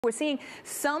We're seeing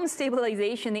some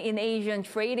stabilization in Asian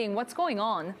trading. What's going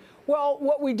on? Well,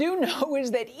 what we do know is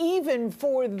that even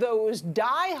for those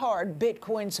diehard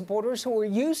Bitcoin supporters who are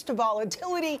used to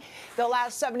volatility, the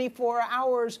last 74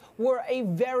 hours were a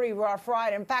very rough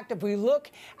ride. In fact, if we look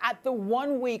at the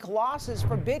 1 week losses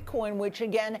for Bitcoin, which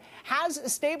again has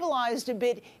stabilized a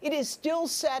bit, it is still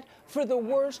set for the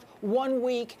worst 1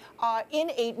 week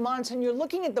in 8 months. And you're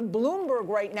looking at the Bloomberg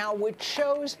right now, which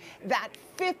shows that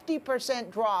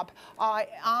 50% drop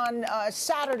on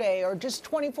Saturday, or just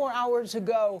 24 hours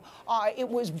ago. It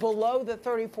was below the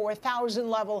 34,000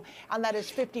 level, and that is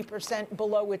 50%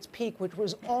 below its peak, which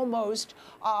was almost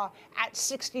at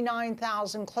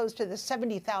 69,000, close to the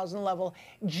 70,000 level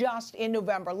just in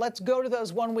November. Let's go to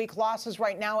those 1 week losses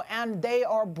right now, and they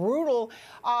are brutal.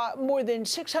 More than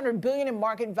 600 billion in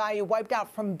market value wiped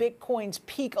out from Bitcoin's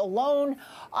peak alone.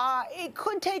 It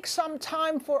could take some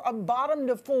time for a bottom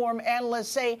to form,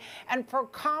 analysts say, and for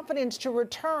confidence to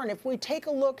return. If we take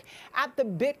a look at the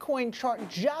Bitcoin chart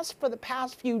just for the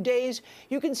past few days,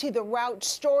 you can see the rout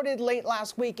started late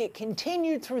last week. It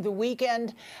continued through the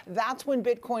weekend. That's when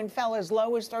Bitcoin fell as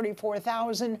low as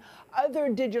 34,000. Other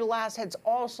digital assets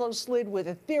also slid, with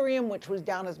Ethereum, which was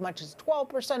down as much as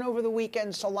 12% over the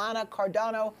weekend, Solana,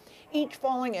 Cardano, each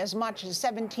falling as much as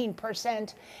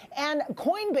 17%, and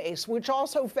Coinbase, which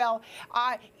also fell.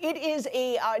 It is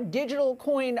a digital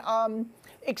coin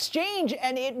exchange,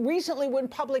 and it recently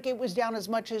went public. It was down as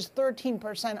much as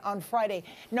 13% on Friday.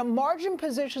 Now, margin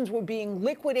positions were being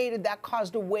liquidated. That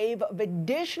caused a wave of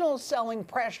additional selling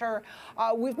pressure.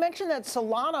 We've mentioned that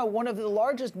Solana, one of the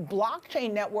largest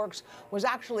blockchain networks, was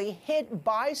actually hit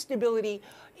by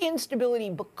instability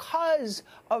because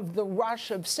of the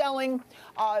rush of selling.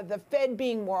 The Fed,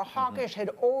 being more hawkish, had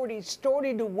already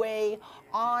started to weigh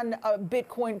on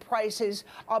Bitcoin prices,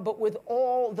 but with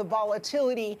all the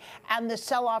volatility and the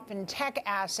sell-off in tech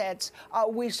assets,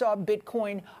 we saw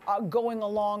Bitcoin going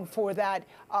along for that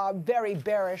very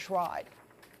bearish ride.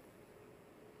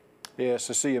 Yeah,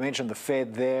 so you mentioned the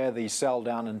Fed there, the sell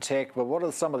down in tech, but what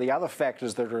are some of the other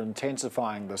factors that are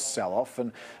intensifying this sell-off,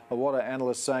 and what are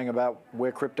analysts saying about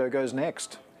where crypto goes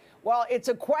next? Well, it's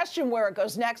a question where it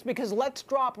goes next, because let's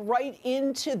drop right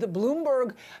into the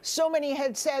Bloomberg. So many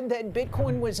had said that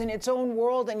Bitcoin was in its own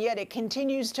world, and yet it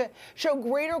continues to show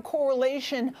greater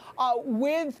correlation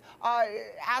with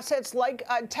assets like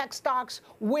tech stocks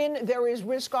when there is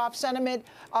risk-off sentiment.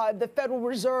 The Federal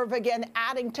Reserve, again,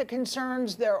 adding to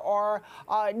concerns. There are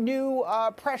new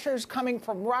pressures coming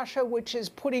from Russia, which is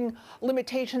putting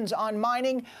limitations on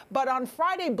mining. But on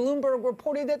Friday, Bloomberg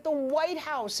reported that the White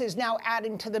House is now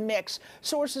adding to the mix.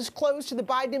 Sources close to the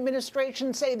Biden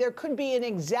administration say there could be an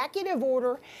executive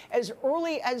order as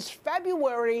early as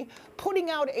February putting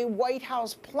out a White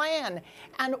House plan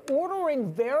and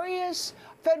ordering various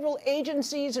federal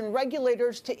agencies and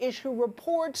regulators to issue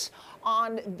reports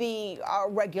on the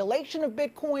regulation of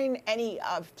Bitcoin, any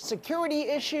security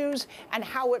issues, and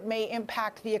how it may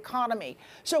impact the economy.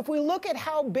 So if we look at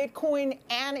how Bitcoin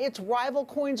and its rival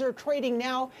coins are trading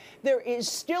now, there is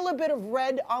still a bit of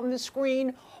red on the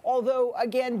screen, although,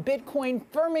 again, Bitcoin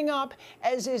firming up,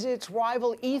 as is its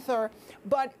rival Ether.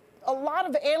 But a lot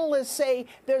of analysts say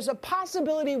there's a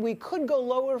possibility we could go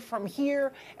lower from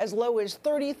here, as low as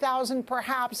 30,000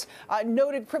 perhaps.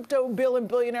 Noted crypto bill and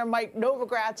billionaire Mike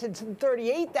Novogratz said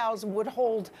 38,000 would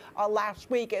hold last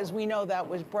week, as we know that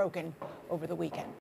was broken over the weekend.